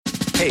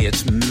Hey,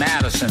 it's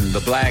Madison the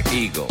Black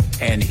Eagle,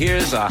 and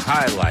here's a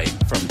highlight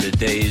from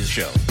today's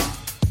show.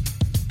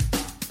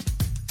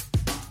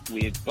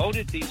 We had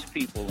voted these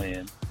people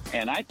in,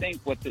 and I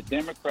think what the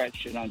Democrats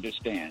should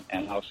understand,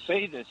 and I'll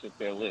say this if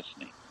they're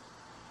listening,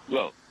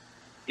 look,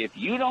 if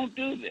you don't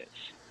do this,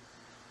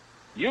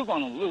 you're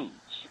going to lose,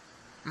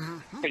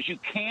 because you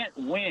can't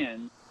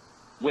win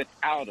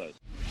without us.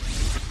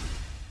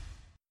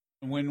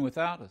 Win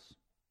without us.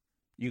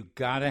 You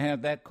got to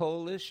have that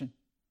coalition.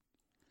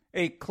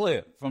 Hey,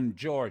 Cliff from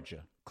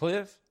Georgia.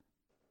 Cliff?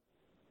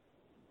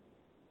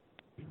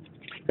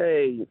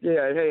 Hey,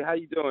 how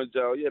you doing,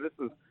 Joe? Yeah, this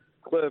is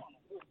Cliff.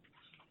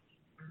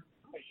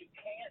 You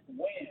can't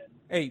win.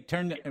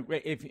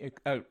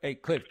 Hey,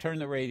 Cliff, turn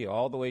the radio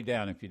all the way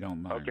down if you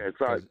don't mind. Okay,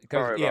 sorry.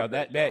 Sorry about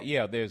that.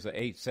 There's an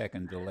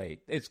 8-second delay.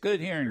 It's good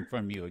hearing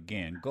from you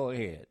again. Go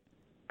ahead.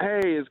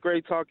 Hey, it's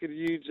great talking to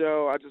you,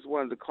 Joe. I just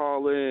wanted to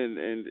call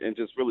in and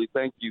just really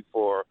thank you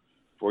for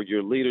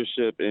your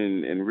leadership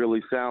and really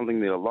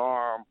sounding the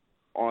alarm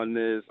on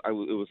this. I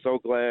was so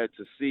glad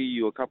to see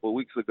you a couple of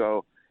weeks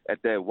ago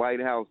at that White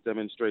House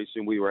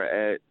demonstration we were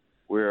at,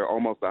 where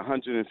almost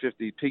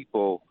 150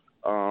 people,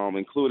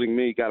 including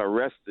me, got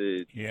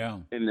arrested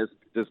in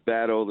this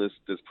battle,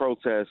 this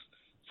protest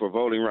for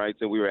voting rights.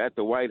 And we were at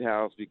the White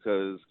House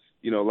because,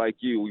 like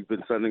you, we've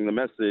been sending the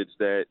message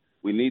that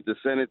we need the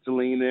Senate to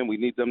lean in. We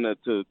need them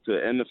to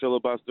end the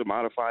filibuster,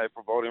 modify it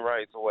for voting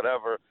rights or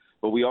whatever.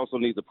 But we also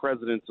need the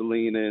president to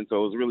lean in. So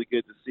it was really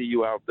good to see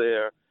you out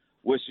there.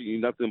 Wishing you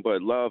nothing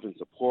but love and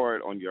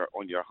support on your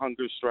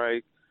hunger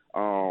strike.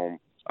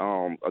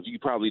 As you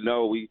probably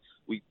know, we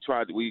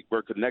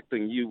were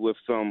connecting you with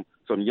some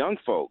young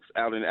folks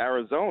out in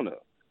Arizona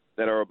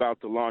that are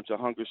about to launch a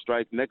hunger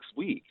strike next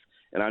week.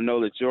 And I know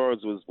that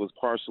yours was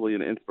partially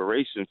an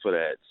inspiration for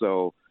that.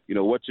 So,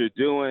 what you're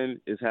doing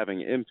is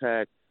having an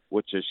impact.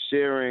 What you're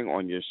sharing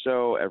on your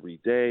show every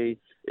day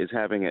is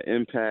having an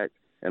impact.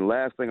 And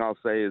last thing I'll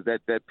say is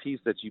that piece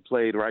that you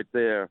played right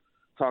there,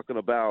 talking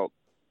about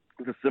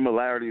the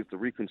similarities to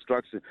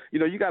Reconstruction.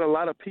 You got a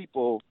lot of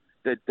people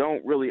that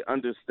don't really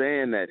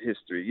understand that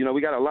history.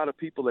 We got a lot of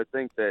people that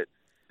think that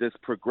this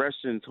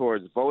progression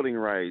towards voting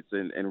rights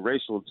and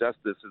racial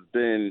justice has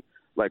been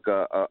like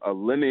a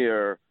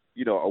linear,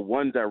 a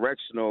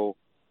one-directional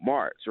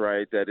march,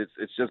 right? That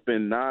it's just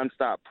been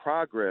nonstop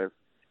progress.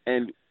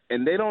 And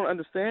they don't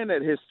understand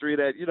that history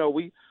that,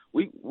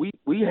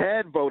 we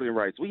had voting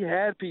rights. We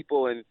had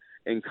people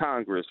in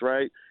Congress,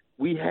 right?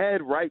 We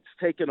had rights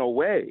taken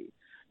away.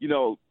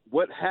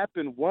 What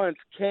happened once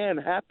can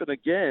happen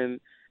again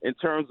in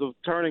terms of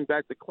turning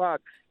back the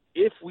clock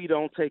if we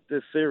don't take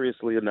this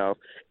seriously enough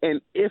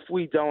and if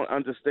we don't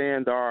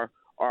understand our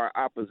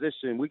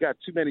opposition. We got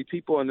too many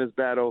people in this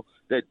battle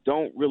that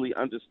don't really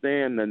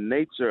understand the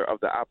nature of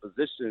the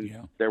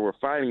opposition that we're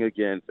fighting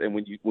against. And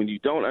when you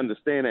don't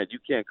understand that, you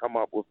can't come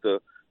up with the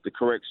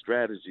correct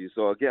strategy.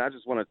 So, again, I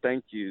just want to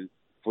thank you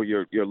for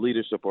your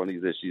leadership on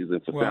these issues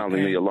and for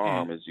sounding the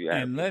alarm as you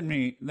ask. And let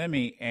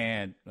me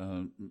add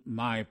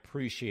my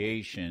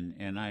appreciation.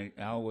 And I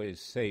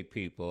always say,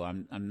 people,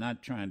 I'm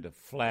not trying to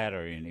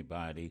flatter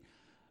anybody.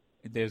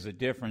 There's a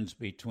difference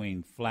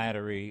between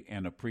flattery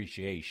and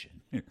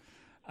appreciation.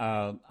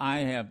 I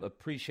have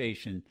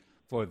appreciation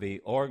for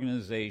the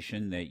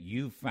organization that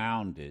you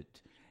founded,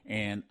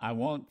 and I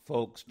want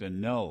folks to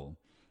know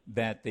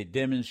that the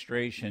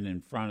demonstration in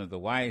front of the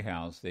White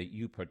House that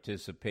you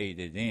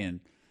participated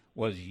in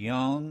was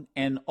young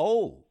and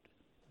old,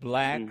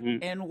 black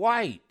and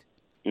white,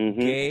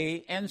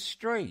 gay and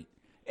straight.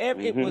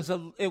 It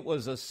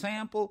was a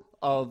sample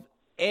of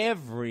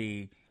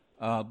every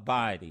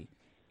body,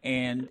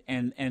 and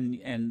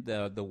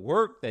the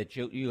work that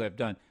you have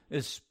done,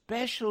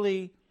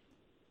 especially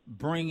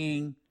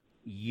bringing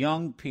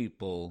young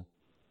people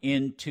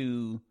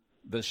into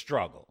the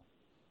struggle.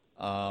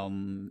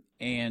 And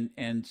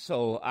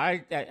so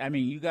I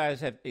mean, you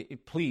guys have,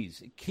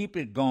 please keep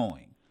it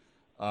going.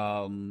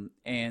 And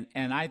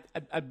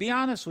I'd be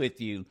honest with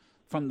you,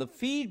 from the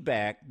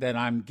feedback that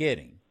I'm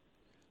getting,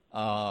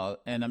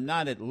 and I'm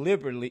not at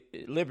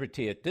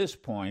liberty at this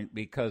point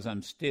because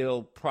I'm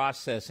still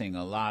processing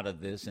a lot of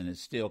this and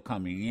it's still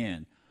coming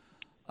in.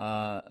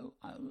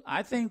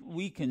 I think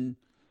we can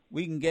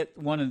get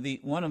one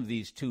of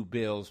these two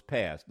bills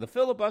passed. The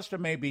filibuster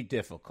may be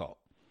difficult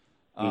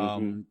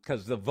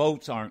because the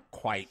votes aren't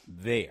quite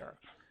there.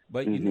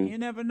 But you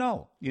never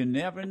know. You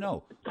never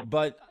know.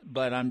 But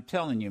I'm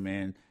telling you,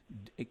 man,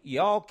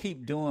 y'all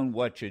keep doing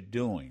what you're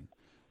doing,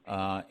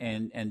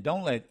 and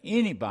don't let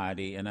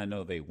anybody. And I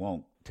know they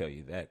won't tell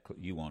you that.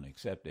 You won't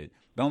accept it.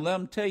 Don't let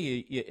them tell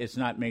you it's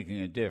not making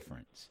a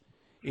difference.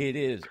 It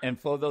is. And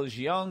for those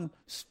young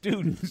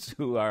students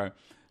who are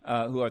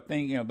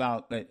thinking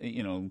about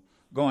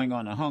going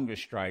on a hunger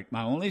strike,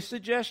 my only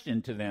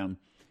suggestion to them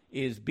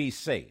is be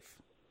safe.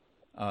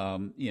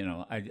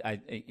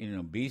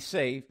 Be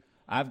safe.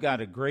 I've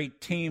got a great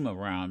team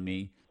around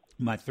me.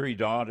 My three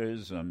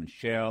daughters,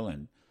 Michelle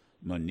and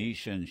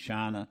Monisha and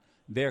Shauna,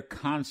 they're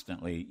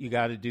constantly, you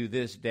got to do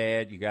this,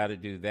 Dad, you got to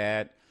do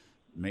that.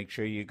 Make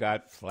sure you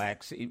got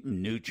flax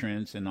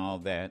nutrients and all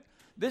that.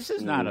 This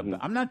is not about,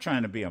 I'm not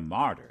trying to be a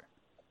martyr.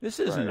 This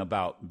isn't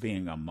about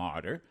being a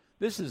martyr.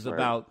 This is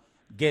about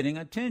getting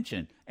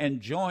attention and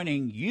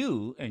joining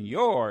you and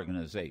your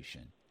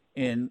organization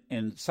in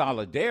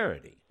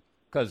solidarity,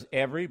 because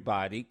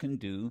everybody can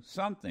do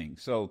something.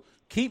 So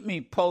keep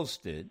me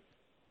posted.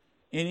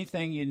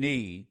 Anything you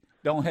need,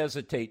 don't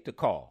hesitate to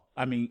call.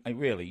 I mean,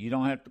 really, you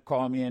don't have to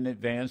call me in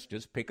advance.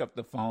 Just pick up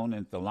the phone,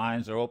 and if the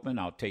lines are open,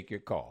 I'll take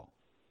your call.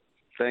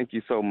 Thank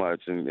you so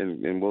much,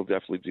 and we'll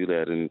definitely do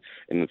that, and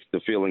the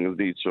feeling is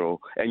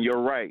mutual. And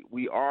you're right,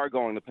 we are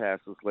going to pass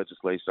this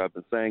legislation. I've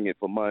been saying it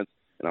for months,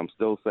 and I'm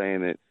still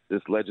saying it.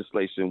 This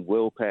legislation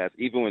will pass.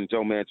 Even when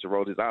Joe Manchin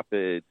wrote his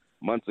op-ed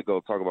months ago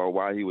talking about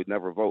why he would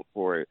never vote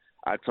for it,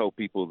 I told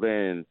people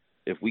then,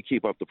 if we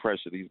keep up the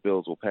pressure, these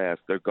bills will pass.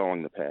 They're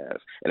going to pass.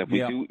 And if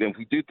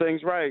we do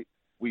things right,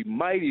 we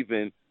might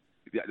even.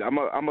 I'm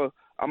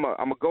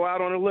a go out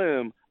on a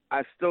limb.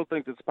 I still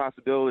think there's a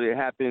possibility it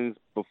happens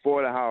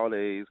before the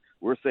holidays.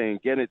 We're saying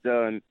get it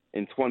done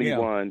in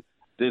 21. Yeah.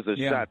 There's a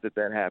shot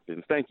that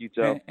happens. Thank you,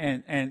 Joe.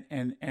 And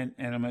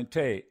I'm going to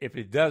tell you, if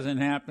it doesn't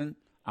happen,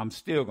 I'm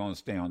still going to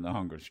stay on the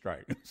hunger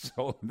strike.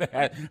 So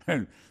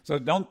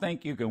don't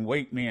think you can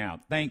wait me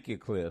out. Thank you,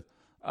 Cliff.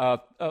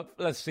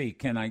 Let's see.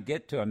 Can I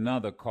get to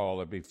another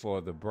caller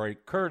before the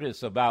break?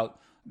 Curtis, about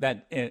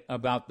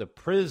the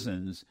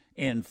prisons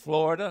in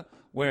Florida,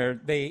 where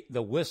the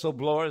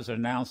whistleblowers are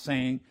now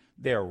saying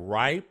they're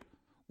ripe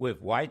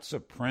with white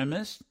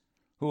supremacists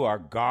who are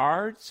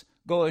guards.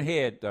 Go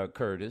ahead,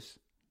 Curtis.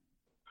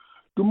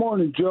 Good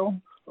morning,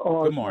 Joe.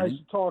 Good morning. Nice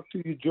to talk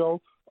to you,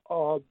 Joe.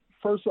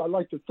 First, I'd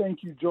like to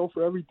thank you, Joe,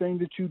 for everything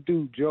that you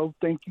do, Joe.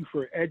 Thank you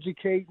for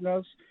educating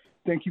us.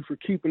 Thank you for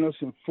keeping us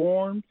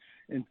informed.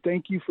 And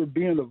thank you for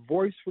being a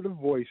voice for the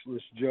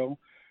voiceless, Joe.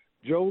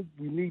 Joe,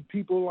 we need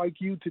people like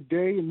you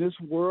today in this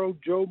world,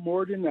 Joe,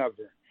 more than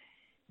ever.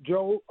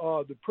 Joe,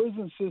 the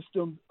prison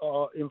system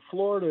in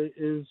Florida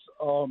is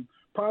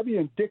probably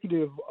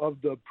indicative of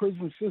the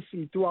prison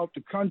system throughout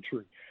the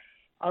country.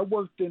 I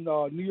worked in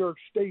New York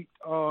State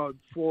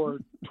for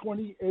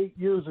 28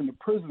 years in the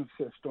prison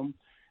system,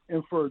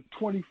 and for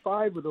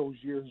 25 of those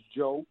years,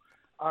 Joe,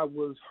 I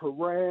was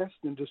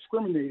harassed and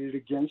discriminated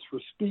against for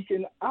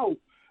speaking out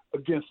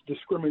against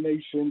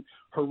discrimination,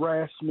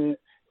 harassment,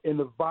 and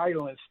the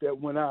violence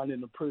that went on in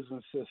the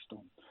prison system.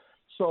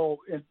 So,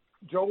 and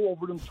Joe,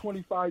 over them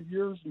 25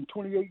 years and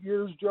 28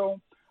 years, Joe,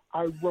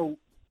 I wrote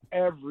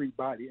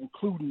everybody,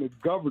 including the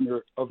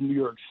governor of New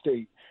York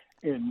State,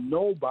 and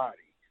nobody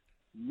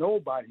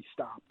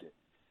stopped it.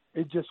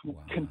 It just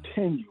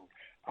continued.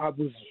 I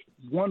was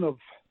one of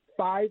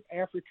 5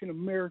 African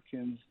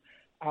Americans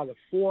out of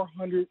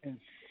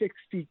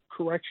 460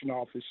 correction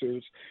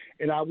officers,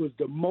 and I was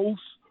the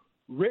most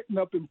written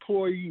up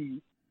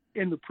employee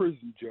in the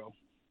prison, Joe.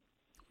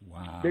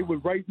 Wow. They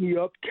would write me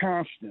up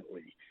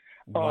constantly.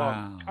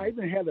 Wow. I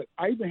even had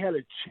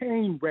a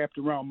chain wrapped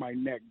around my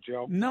neck,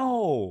 Joe.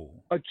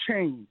 No. A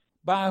chain.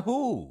 By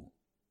who?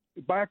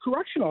 By a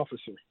correction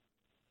officer.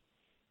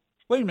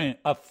 Wait a minute,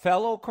 a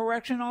fellow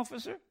correction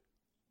officer?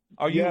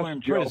 Or you were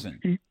in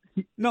prison?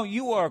 No,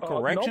 you were a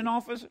correction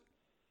officer?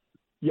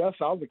 Yes,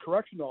 I was a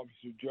correction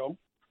officer, Joe.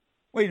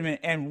 Wait a minute,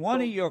 and one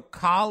of your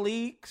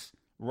colleagues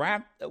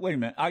wrapped. Wait a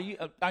minute,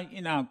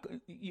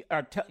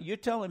 you're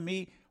telling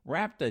me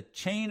wrapped a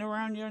chain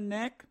around your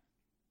neck?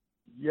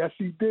 Yes,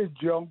 he did,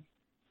 Joe.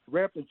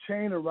 Wrapped a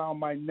chain around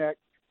my neck,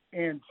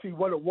 and see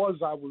what it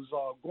was. I was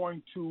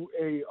going to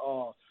a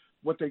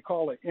what they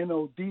call an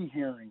NOD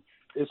hearing.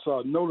 It's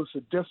a notice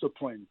of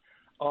discipline.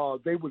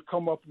 They would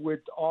come up with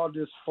all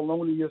this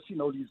felonious,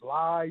 these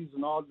lies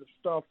and all this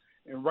stuff,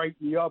 and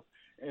write me up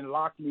and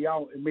lock me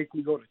out and make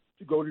me go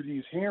to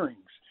these hearings.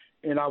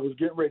 And I was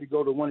getting ready to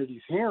go to one of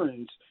these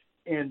hearings,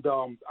 and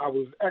I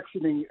was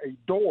exiting a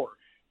door,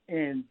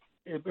 and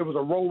it was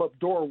a roll-up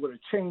door with a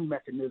chain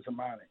mechanism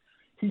on it.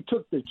 He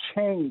took the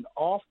chain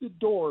off the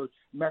door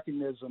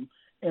mechanism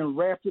and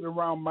wrapped it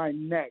around my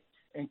neck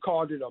and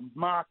called it a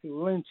mock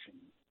lynching.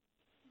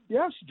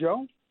 Yes,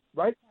 Joe,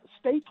 right?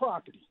 State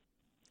property,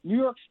 New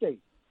York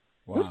State.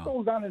 Wow. This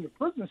goes on in the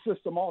prison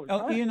system all the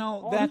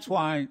time. That's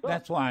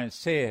why I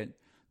said,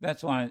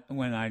 that's why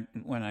when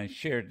I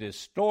shared this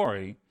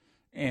story,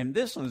 and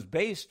this was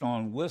based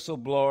on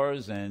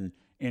whistleblowers and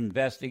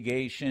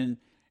investigation,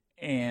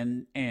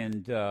 and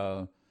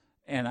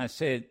I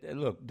said,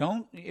 look,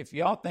 if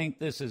y'all think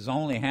this is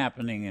only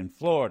happening in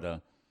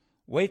Florida,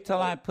 wait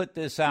till I put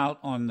this out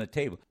on the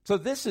table. So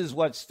this is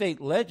what state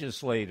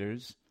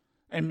legislators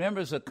and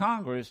members of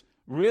Congress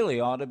really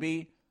ought to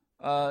be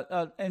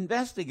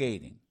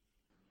investigating.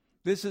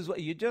 This is what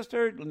you just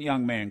heard,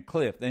 young man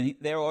Cliff, and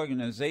their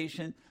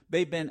organization.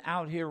 They've been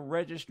out here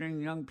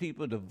registering young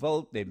people to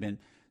vote.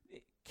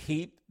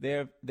 Keep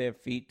their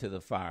feet to the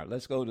fire.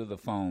 Let's go to the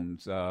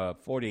phones.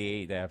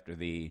 48 after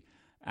the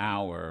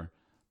hour.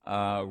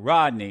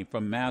 Rodney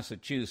from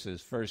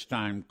Massachusetts,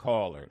 first-time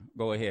caller.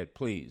 Go ahead,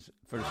 please.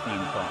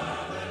 First-time caller.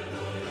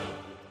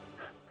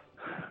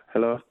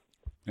 Hello.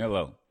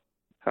 Hello.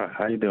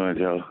 How you doing,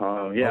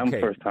 Joe? Yeah, Okay.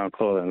 I'm first time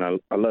calling.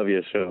 I love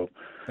your show.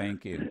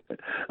 Thank you.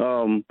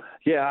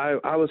 Yeah,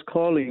 I was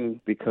calling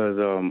because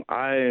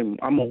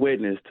I'm a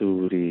witness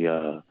to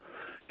the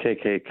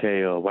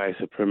KKK or white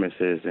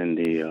supremacists in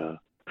the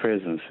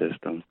prison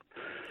system.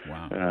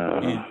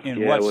 Wow. In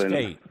yeah, what when-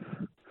 state?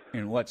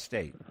 In what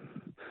state?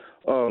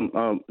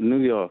 New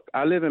York.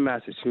 I live in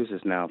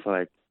Massachusetts now for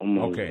like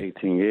almost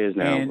 18 years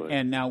now.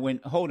 And now,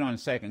 hold on a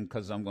second,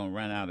 because I'm going to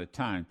run out of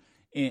time.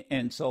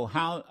 And so,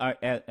 how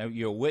are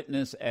you a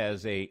witness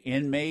as a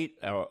inmate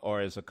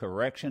or as a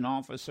correction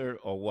officer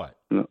or what?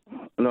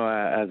 No,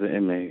 as an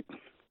inmate.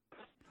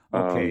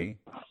 Okay.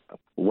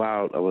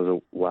 I was a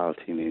wild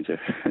teenager.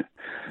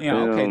 Yeah.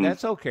 Okay,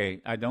 that's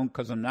okay. I don't,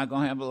 because I'm not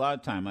going to have a lot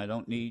of time. I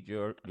don't need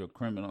your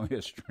criminal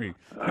history.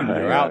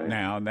 You're out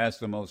now, and that's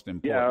the most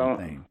important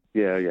thing.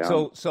 Yeah.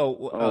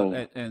 So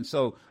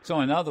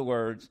in other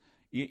words,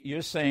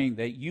 you're saying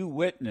that you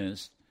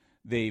witnessed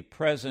the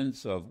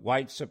presence of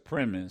white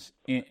supremacists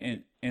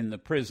in the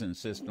prison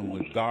system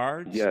with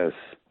guards? Yes,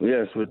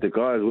 with the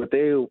guards.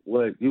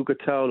 What you could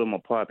tell them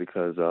apart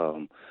because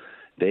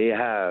they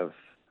have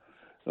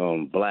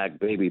black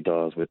baby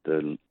dolls with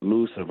the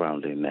noose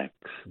around their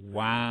necks.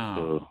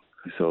 Wow.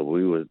 So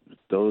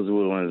those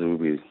were the ones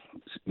we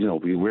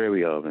would be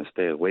wary of and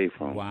stay away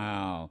from.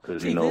 Wow.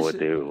 Because you know what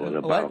they were all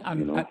about.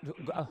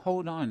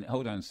 Hold on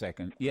a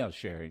second. Yeah,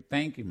 Sherry.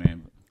 Thank you,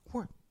 ma'am.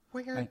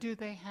 Where do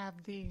they have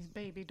these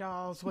baby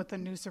dolls with a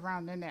noose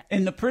around their neck?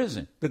 In the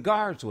prison. The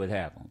guards would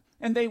have them,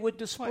 and they would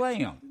display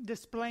them.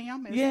 Display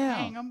them? Yeah.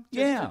 Hang them?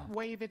 Just to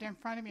wave it in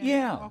front of me?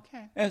 Yeah.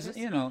 Okay.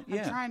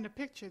 I'm trying to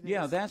picture this.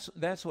 Yeah,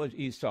 that's what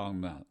he's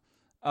talking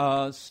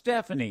about.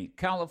 Stephanie,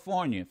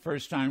 California,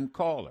 first-time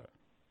caller.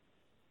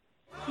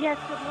 Yes,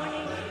 good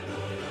morning.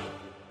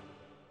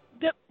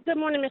 Good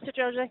morning, Mr.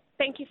 Joseph.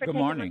 Thank you for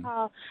taking my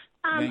call.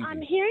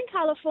 I'm here in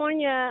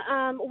California.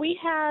 We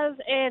have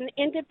an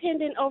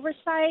independent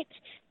oversight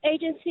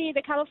agency,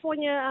 the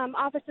California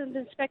Office of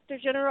Inspector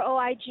General,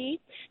 OIG.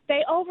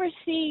 They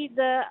oversee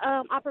the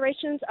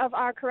operations of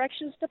our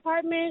corrections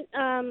department,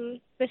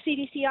 the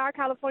CDCR,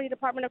 California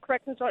Department of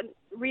Corrections and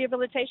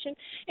Rehabilitation.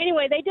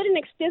 Anyway, they did an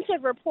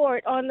extensive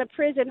report on the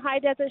prison, High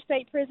Desert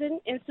State Prison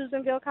in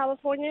Susanville,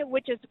 California,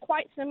 which is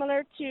quite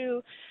similar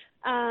to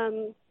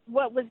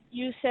what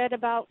you said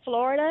about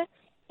Florida.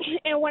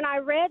 And when I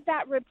read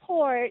that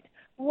report,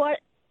 what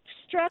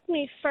struck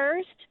me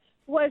first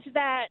was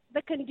that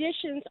the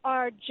conditions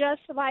are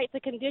just like the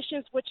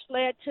conditions which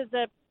led to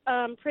the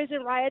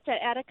prison riots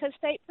at Attica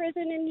State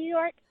Prison in New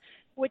York,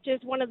 which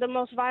is one of the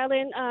most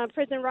violent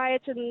prison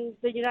riots in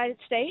the United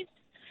States.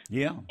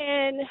 Yeah.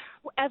 And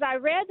as I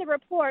read the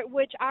report,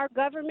 which our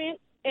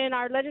government and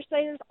our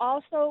legislators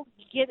also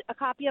get a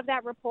copy of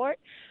that report,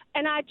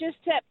 and I just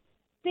kept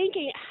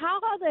thinking, how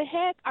the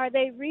heck are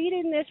they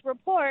reading this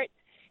report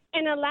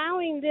and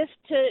allowing this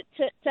to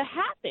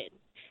happen?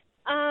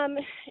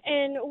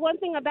 And one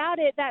thing about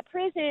it, that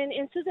prison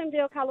in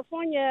Susanville,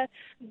 California,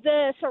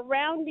 the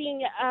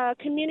surrounding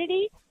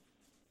community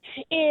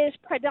is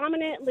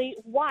predominantly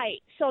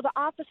white. So the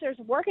officers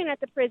working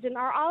at the prison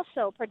are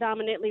also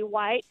predominantly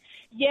white,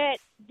 yet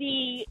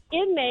the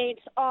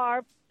inmates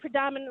are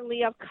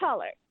predominantly of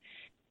color.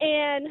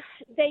 And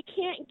they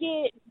can't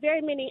get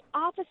very many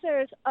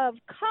officers of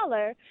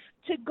color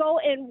to go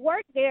and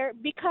work there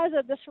because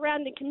of the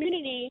surrounding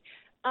community.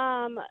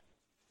 I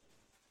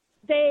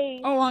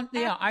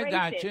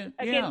got you.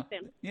 Against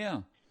them.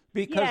 Yeah.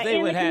 Because they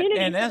would have,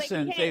 in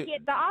essence, they can't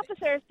get the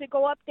officers to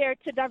go up there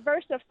to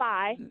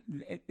diversify.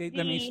 Let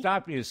me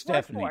stop you,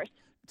 Stephanie. Workforce.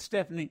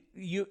 Stephanie,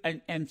 you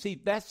and see,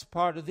 that's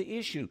part of the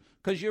issue,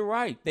 because you're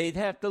right. They'd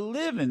have to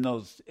live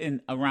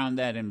around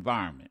that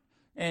environment.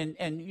 And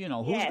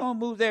who's going to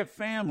move their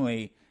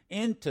family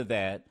into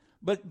that?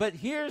 But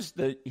here's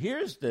the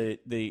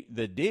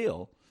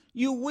deal.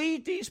 You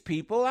weed these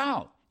people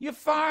out. You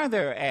fire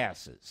their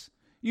asses.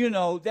 You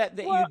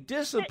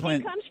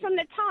discipline. It comes from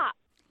the top.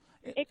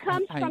 It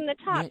comes from the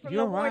top, from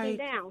the warden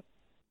down.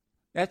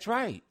 That's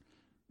right.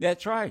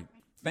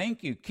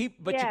 Thank you. You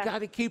got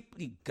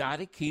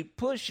to keep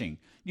pushing.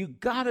 You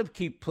got to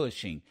keep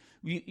pushing.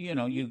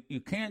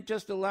 You can't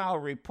just allow a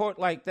report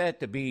like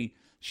that to be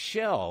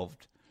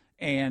shelved.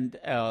 And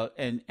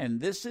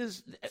this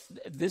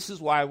is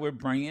why we're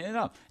bringing it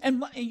up. And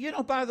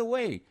by the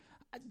way,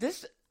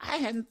 I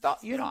hadn't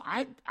thought.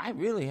 I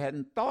really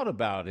hadn't thought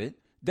about it.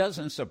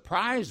 Doesn't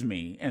surprise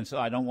me, and so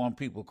I don't want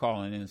people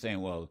calling in and saying,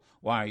 "Well,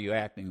 why are you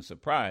acting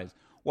surprised?"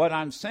 What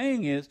I'm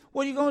saying is,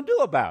 what are you going to do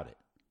about it?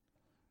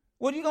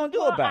 What are you going to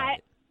do about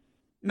it?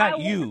 Not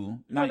you,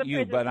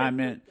 but I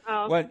meant.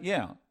 What?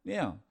 Yeah.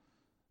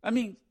 I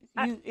mean,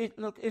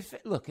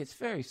 it's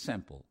very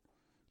simple.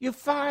 You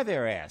fire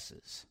their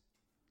asses.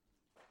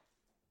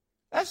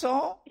 That's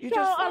all. You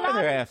just fire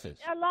their asses.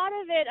 A lot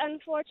of it,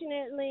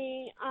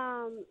 unfortunately,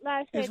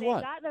 like I said, they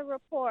got the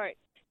report.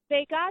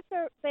 They got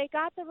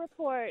the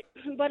report,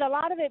 but a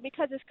lot of it,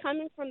 because it's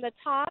coming from the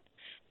top,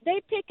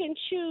 they pick and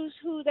choose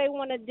who they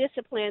want to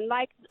discipline.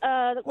 Like,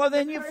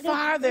 then you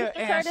fire their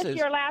asses. Curtis,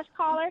 your last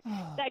caller,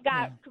 that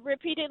got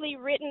repeatedly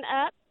written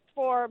up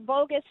for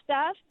bogus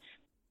stuff.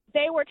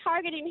 they were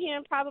targeting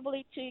him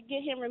probably to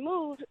get him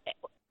removed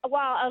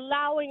while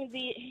allowing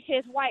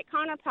his white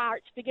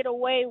counterparts to get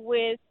away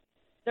with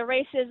the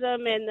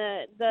racism and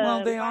the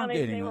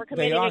violence they were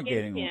committing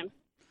against him.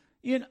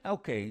 You know,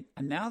 okay,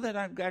 now that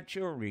I've got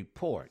your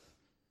report,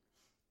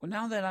 what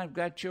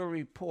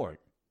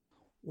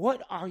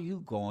are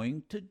you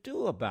going to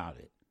do about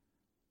it?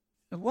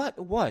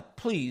 What?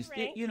 Please,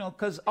 you know,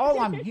 because all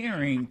I'm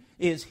hearing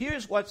is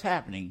here's what's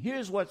happening,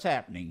 here's what's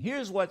happening,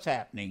 here's what's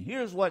happening,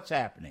 here's what's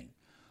happening.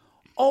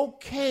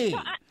 Okay.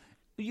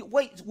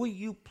 Wait, will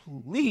you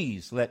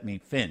please let me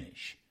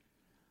finish?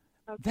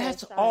 Okay,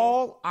 that's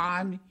all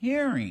I'm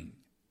hearing.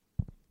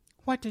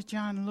 What did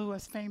John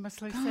Lewis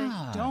famously say?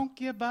 Don't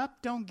give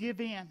up, don't give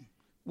in.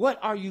 What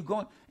are you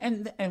going...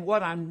 And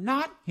what I'm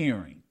not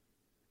hearing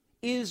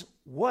is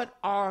what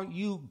are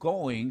you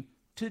going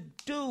to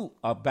do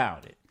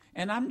about it?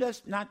 And I'm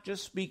just not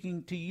just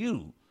speaking to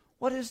you.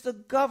 What is the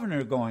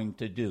governor going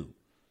to do?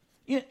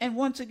 And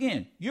once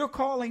again, you're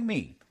calling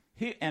me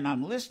here, and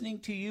I'm listening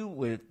to you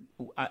with...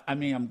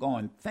 I'm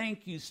going,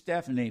 thank you,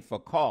 Stephanie, for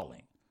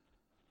calling.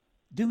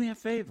 Do me a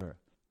favor.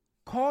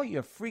 Call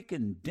your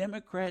freaking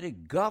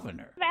Democratic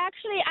governor.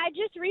 Actually, I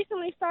just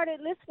recently started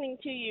listening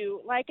to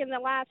you, like in the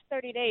last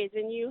 30 days,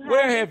 and you have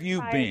Where have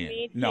you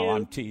been? No,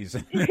 I'm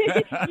teasing. You've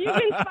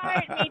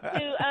inspired me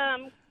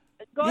to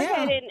go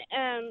ahead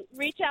and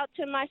reach out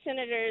to my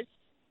senators.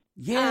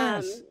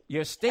 Yes,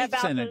 your state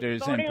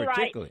senators in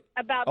particular.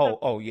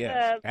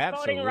 Yes,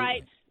 absolutely. Voting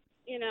rights,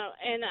 you know,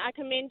 and I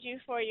commend you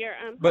for your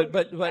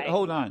But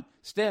hold on,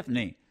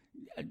 Stephanie.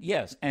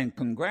 Yes, and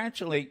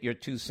congratulate your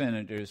two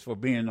senators for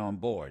being on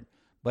board.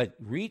 But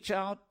reach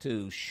out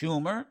to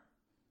Schumer.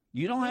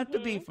 You don't have to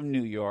be from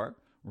New York.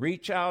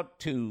 Reach out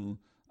to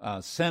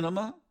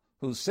Sinema,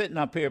 who's sitting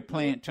up here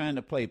trying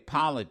to play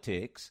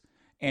politics,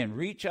 and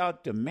reach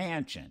out to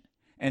Manchin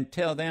and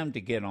tell them to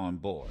get on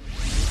board.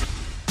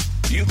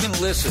 You can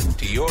listen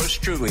to yours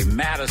truly,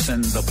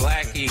 Madison the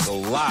Black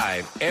Eagle,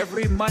 live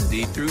every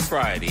Monday through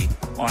Friday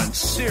on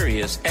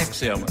Sirius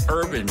XM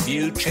Urban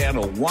View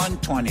Channel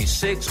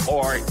 126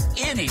 or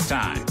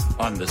anytime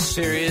on the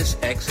Sirius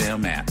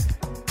XM app.